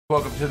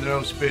Welcome to the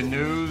No Spin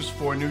News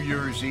for New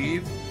Year's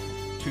Eve,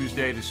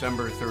 Tuesday,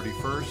 December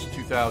 31st,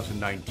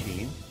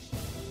 2019.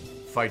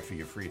 Fight for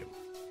your freedom.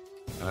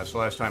 And that's the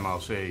last time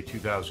I'll say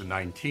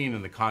 2019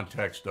 in the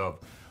context of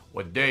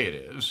what day it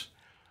is,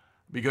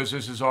 because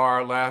this is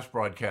our last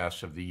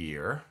broadcast of the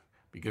year,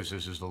 because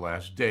this is the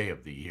last day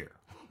of the year.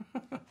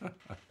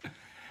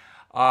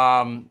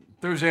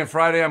 Thursday and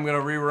Friday, I'm going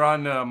to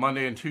rerun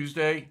Monday and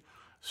Tuesday.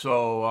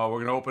 So we're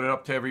going to open it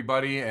up to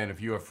everybody. And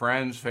if you have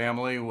friends,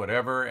 family,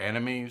 whatever,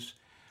 enemies,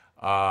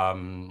 give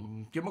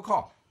them a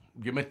call.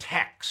 Give them a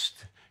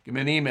text. Give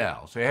them an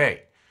email. Say,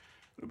 hey,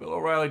 go to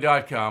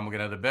BillO'Reilly.com. We're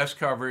going to have the best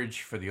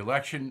coverage for the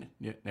election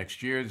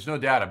next year. There's no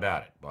doubt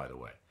about it, by the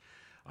way.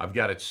 I've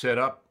got it set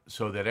up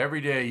so that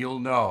every day you'll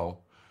know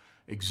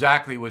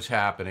exactly what's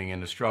happening in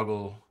the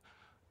struggle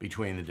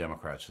between the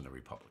Democrats and the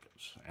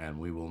Republicans. And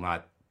we will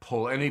not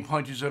pull any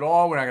punches at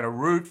all. We're not going to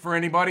root for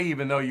anybody,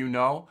 even though you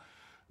know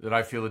that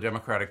I feel the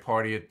Democratic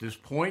Party at this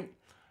point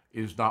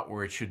is not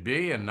where it should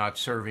be and not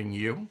serving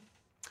you.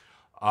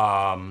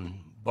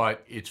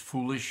 But it's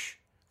foolish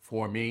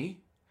for me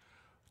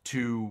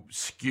to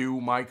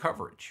skew my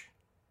coverage.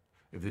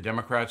 If the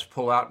Democrats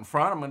pull out in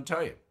front, I'm going to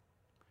tell you.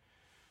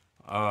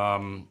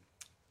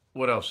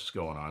 What else is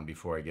going on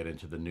before I get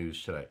into the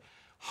news today?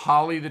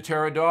 Holly the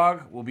Terror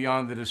Dog will be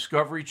on the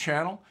Discovery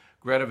Channel.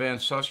 Greta Van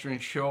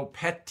Susteren's show,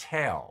 Pet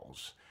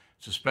Tales.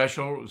 It's a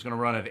special. It's going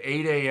to run at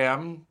 8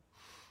 a.m.,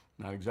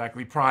 not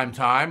exactly prime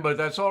time, but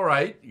that's all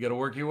right. You got to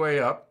work your way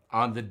up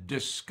on the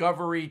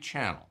Discovery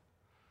Channel.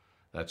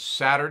 That's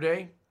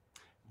Saturday,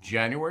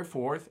 January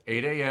 4th,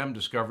 8 a.m.,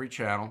 Discovery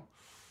Channel.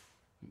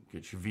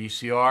 Get your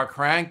VCR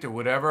cranked or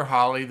whatever.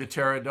 Holly the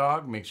Terror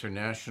Dog makes her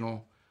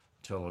national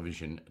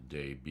television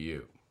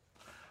debut.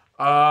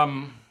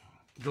 The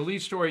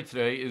lead story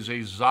today is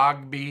a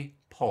Zogby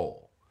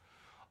poll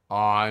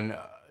on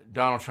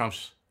Donald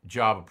Trump's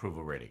job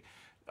approval rating.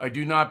 I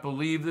do not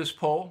believe this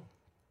poll.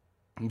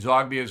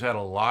 Zogby has had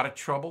a lot of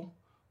trouble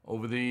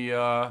over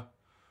the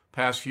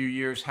past few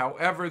years.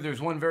 However, there's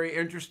one very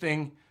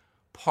interesting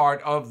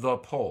part of the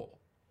poll.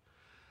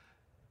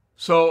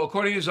 So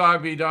according to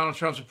Zogby, Donald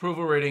Trump's job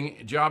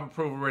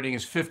approval rating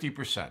is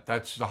 50%.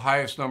 That's the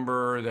highest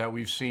number that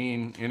we've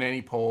seen in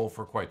any poll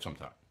for quite some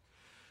time.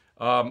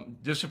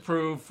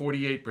 Disapprove,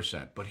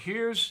 48%. But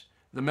here's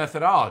the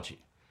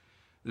methodology.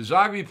 The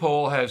Zogby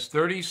poll has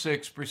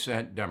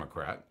 36%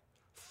 Democrat,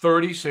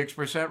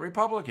 36%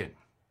 Republican,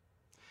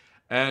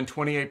 and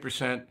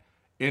 28%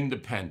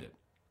 independent,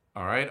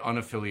 all right,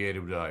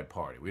 unaffiliated with either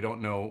party. We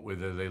don't know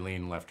whether they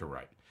lean left or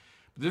right.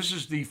 But this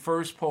is the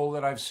first poll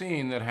that I've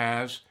seen that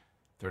has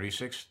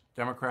 36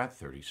 Democrat,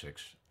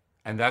 36,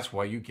 and that's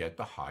why you get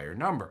the higher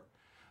number.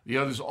 The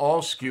others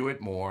all skew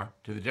it more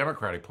to the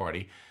Democratic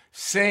Party,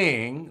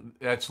 saying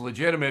that's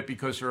legitimate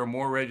because there are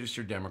more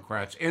registered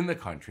Democrats in the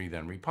country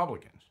than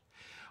Republicans.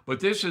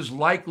 But this is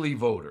likely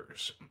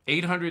voters,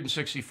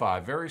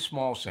 865, very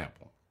small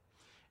sample.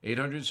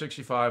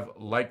 865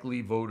 likely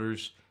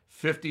voters,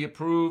 50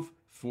 approve,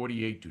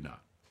 48 do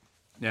not.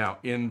 Now,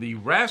 in the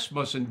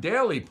Rasmussen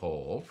Daily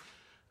poll,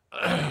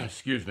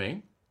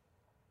 46%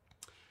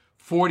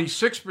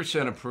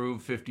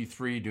 approve,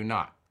 53 do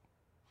not.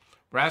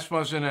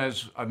 Rasmussen,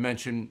 as I've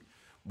mentioned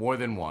more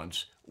than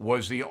once,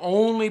 was the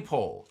only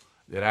poll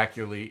that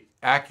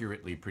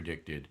accurately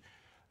predicted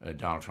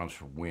Donald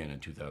Trump's win in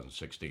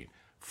 2016.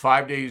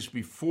 5 days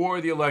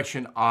before the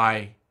election,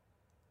 I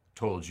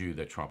told you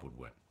that Trump would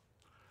win.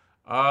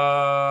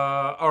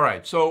 All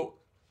right, so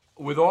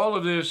with all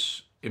of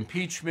this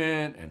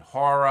impeachment and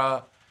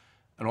horror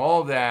and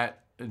all of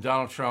that,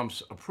 Donald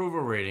Trump's approval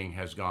rating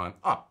has gone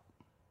up.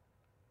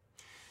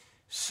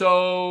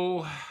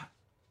 So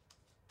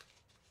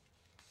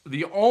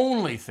the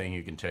only thing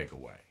you can take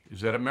away is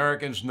that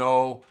Americans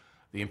know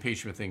the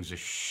impeachment thing's a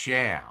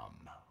sham.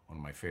 One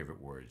of my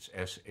favorite words,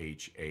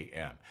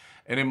 S-H-A-M.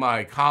 And in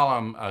my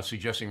column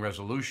suggesting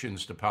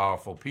resolutions to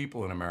powerful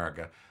people in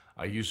America,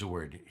 I use the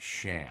word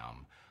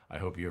sham. I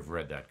hope you have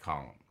read that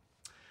column.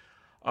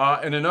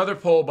 And another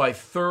poll by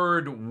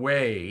Third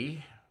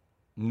Way,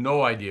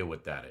 no idea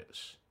what that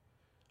is.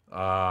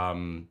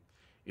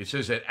 It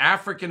says that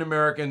African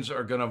Americans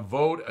are going to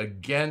vote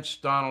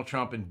against Donald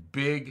Trump in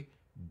big,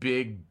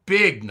 big,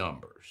 big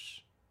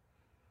numbers.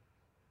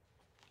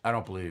 I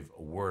don't believe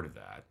a word of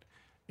that,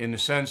 in the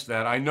sense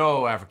that I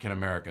know African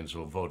Americans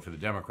will vote for the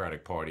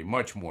Democratic Party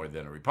much more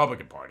than a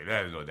Republican Party.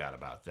 There's no doubt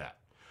about that.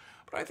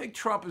 But I think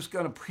Trump is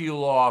going to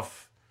peel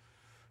off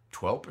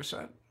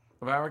 12%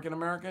 of African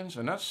Americans,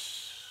 and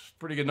that's a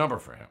pretty good number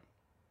for him.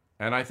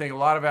 And I think a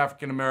lot of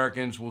African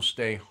Americans will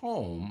stay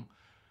home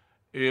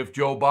if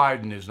Joe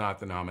Biden is not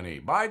the nominee.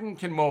 Biden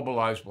can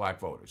mobilize black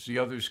voters. The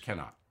others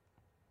cannot.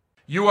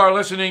 You are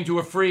listening to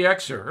a free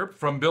excerpt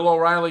from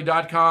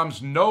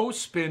BillO'Reilly.com's No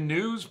Spin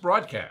News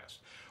broadcast,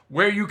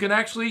 where you can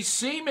actually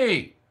see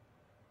me.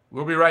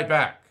 We'll be right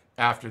back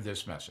after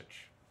this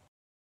message.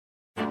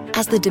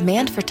 As the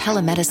demand for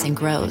telemedicine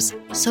grows,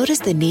 so does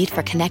the need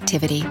for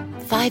connectivity.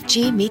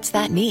 5G meets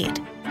that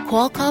need.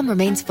 Qualcomm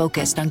remains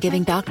focused on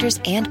giving doctors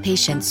and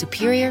patients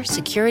superior,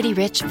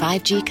 security-rich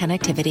 5G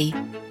connectivity.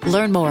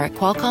 Learn more at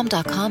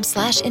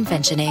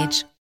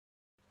qualcomm.com/InventionAge.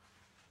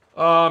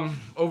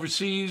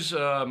 Overseas,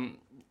 you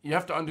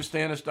have to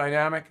understand this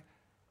dynamic.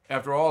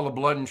 After all the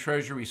blood and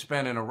treasure we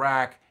spent in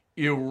Iraq,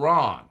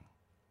 Iran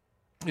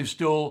is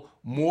still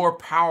more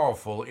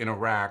powerful in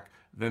Iraq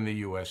than the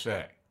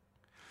USA.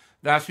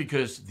 That's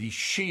because the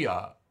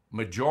Shia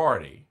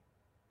majority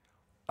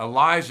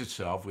allies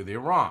itself with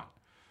Iran.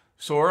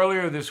 So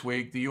earlier this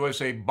week, the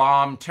USA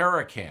bombed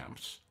terror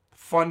camps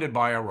funded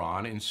by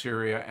Iran in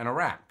Syria and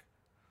Iraq.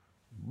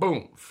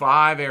 Boom,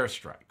 5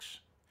 airstrikes.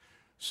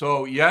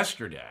 So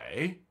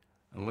yesterday,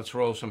 and let's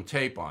roll some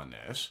tape on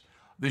this,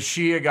 the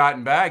Shia got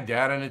in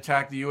Baghdad and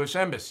attacked the U.S.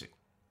 Embassy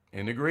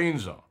in the Green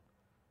Zone.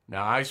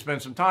 Now, I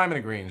spent some time in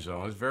the Green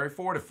Zone. It's very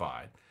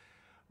fortified.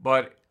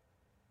 But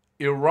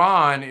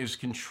Iran is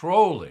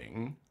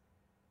controlling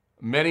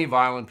many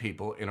violent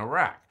people in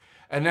Iraq.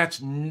 And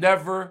that's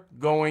never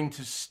going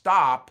to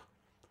stop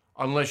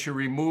unless you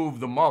remove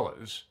the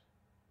mullahs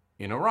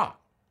in Iran.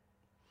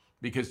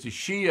 Because the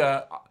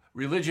Shia,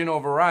 religion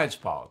overrides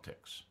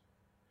politics.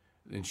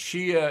 And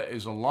Shia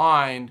is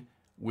aligned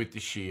with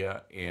the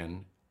Shia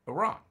in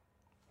Iran.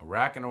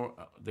 Iraq and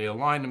they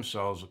align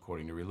themselves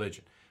according to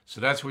religion. So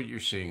that's what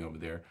you're seeing over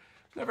there.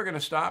 Never going to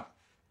stop.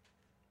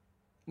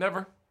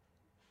 Never.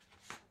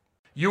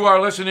 You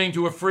are listening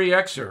to a free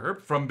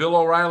excerpt from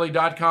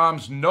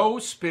BillO'Reilly.com's No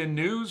Spin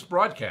News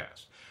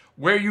broadcast,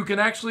 where you can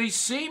actually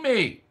see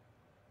me.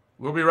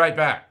 We'll be right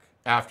back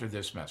after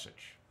this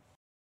message.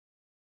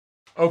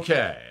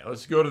 Okay,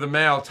 let's go to the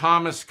mail.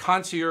 Thomas,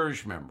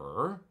 concierge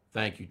member.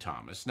 Thank you,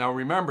 Thomas. Now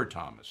remember,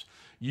 Thomas,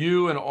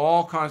 you and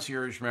all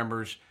concierge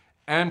members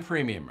and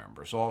premium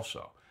members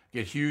also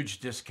get huge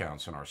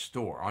discounts in our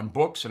store on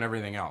books and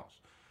everything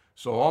else.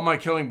 So all my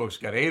killing books,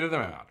 got 8 of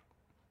them out.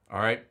 All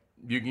right?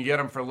 You can get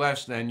them for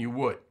less than you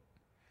would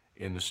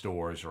in the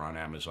stores or on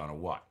Amazon or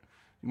what.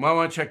 You might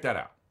want to check that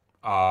out.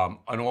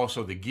 And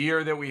also the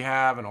gear that we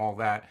have and all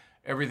that.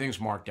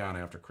 Everything's marked down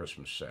after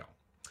Christmas sale.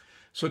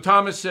 So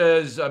Thomas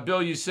says,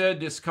 Bill, you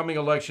said this coming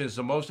election is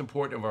the most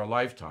important of our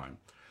lifetime.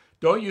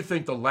 Don't you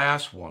think the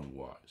last one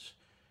was?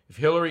 If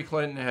Hillary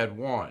Clinton had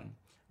won,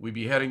 we'd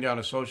be heading down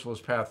a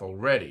socialist path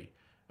already,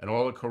 and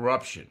all the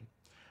corruption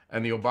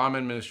and the Obama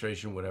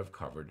administration would have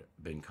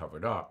been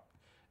covered up.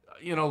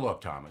 You know,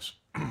 look, Thomas,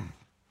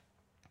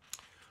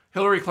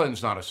 Hillary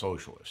Clinton's not a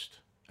socialist,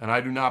 and I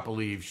do not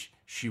believe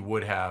she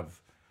would have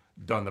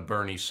done the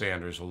Bernie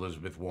Sanders,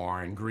 Elizabeth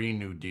Warren, Green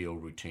New Deal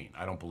routine.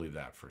 I don't believe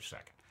that for a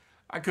second.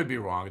 I could be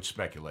wrong. It's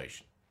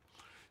speculation.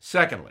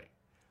 Secondly,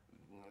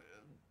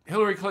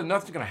 Hillary Clinton,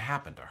 nothing's going to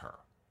happen to her.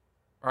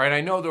 All right,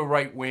 I know the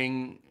right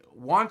wing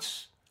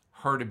wants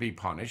her to be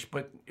punished,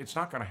 but it's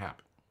not going to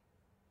happen.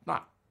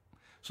 Not.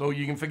 So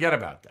you can forget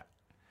about that.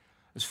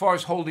 As far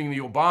as holding the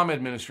Obama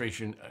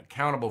administration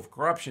accountable for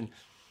corruption,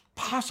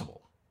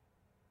 possible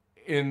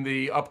in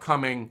the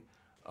upcoming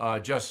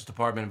Justice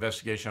Department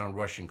investigation on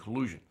Russian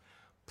collusion.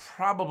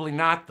 Probably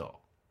not, though.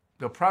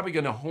 They're probably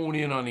going to hone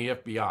in on the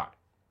FBI.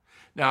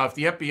 Now, if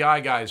the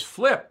FBI guys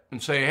flip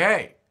and say,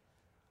 hey,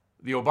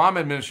 the Obama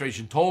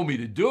administration told me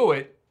to do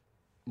it,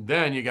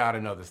 then you got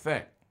another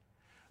thing.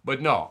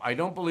 But no, I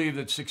don't believe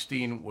that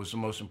 2016 was the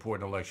most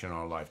important election in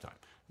our lifetime.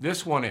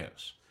 This one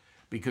is,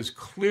 because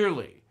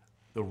clearly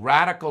the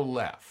radical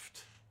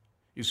left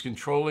is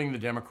controlling the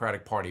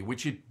Democratic Party,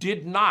 which it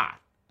did not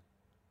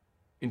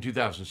in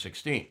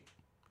 2016.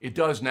 It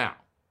does now.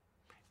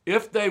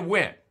 If they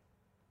win,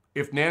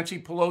 if Nancy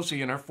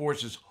Pelosi and her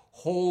forces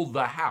hold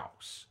the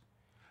House,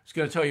 it's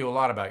going to tell you a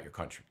lot about your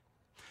country.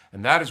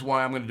 And that is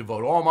why I'm going to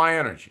devote all my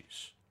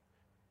energies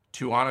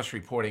to honest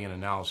reporting and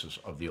analysis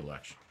of the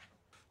election.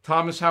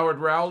 Thomas Howard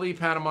Rowley,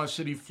 Panama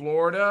City,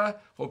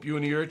 Florida. Hope you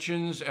and the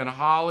urchins and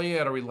Holly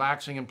had a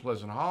relaxing and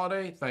pleasant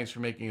holiday. Thanks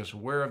for making us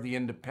aware of the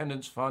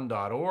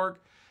independencefund.org.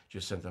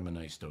 Just sent them a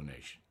nice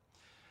donation.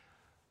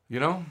 You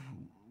know,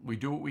 we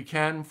do what we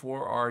can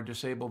for our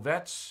disabled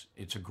vets.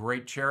 It's a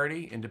great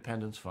charity,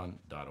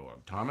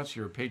 independencefund.org. Thomas,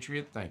 you're a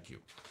patriot. Thank you.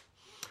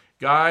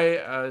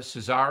 Guy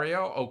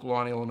Cesario, Oak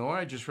Lawn, Illinois.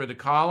 I just read the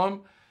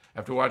column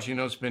after watching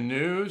No Spin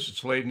News.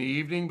 It's late in the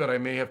evening, but I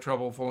may have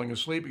trouble falling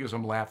asleep because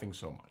I'm laughing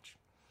so much.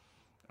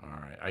 All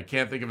right. I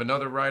can't think of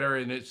another writer,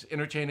 and it's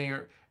entertaining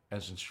or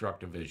as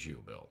instructive as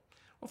you, Bill.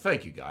 Well,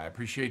 thank you, Guy. I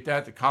appreciate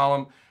that. The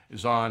column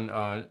is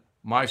on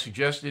my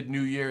suggested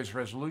New Year's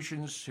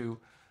resolutions to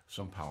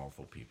some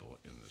powerful people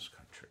in this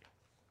country.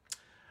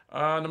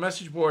 On the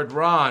message board,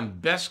 Ron,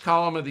 best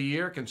column of the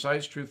year,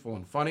 concise, truthful,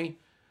 and funny.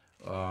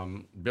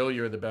 Bill,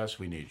 you're the best.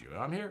 We need you.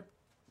 I'm here.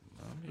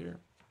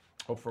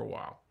 Hope for a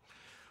while.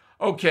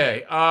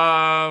 Okay.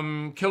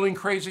 Killing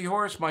Crazy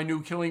Horse, my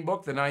new killing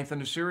book, the 9th in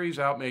the series,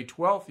 out May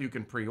 12th. You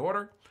can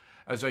pre-order.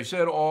 As I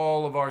said,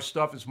 all of our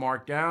stuff is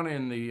marked down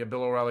in the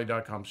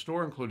BillO'Reilly.com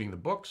store, including the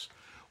books.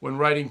 When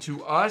writing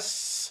to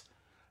us,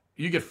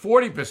 you get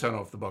 40%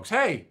 off the books.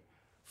 Hey,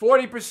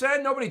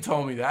 40%? Nobody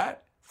told me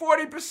that.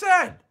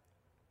 40%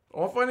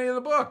 off any of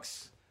the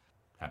books.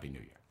 Happy New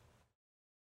Year.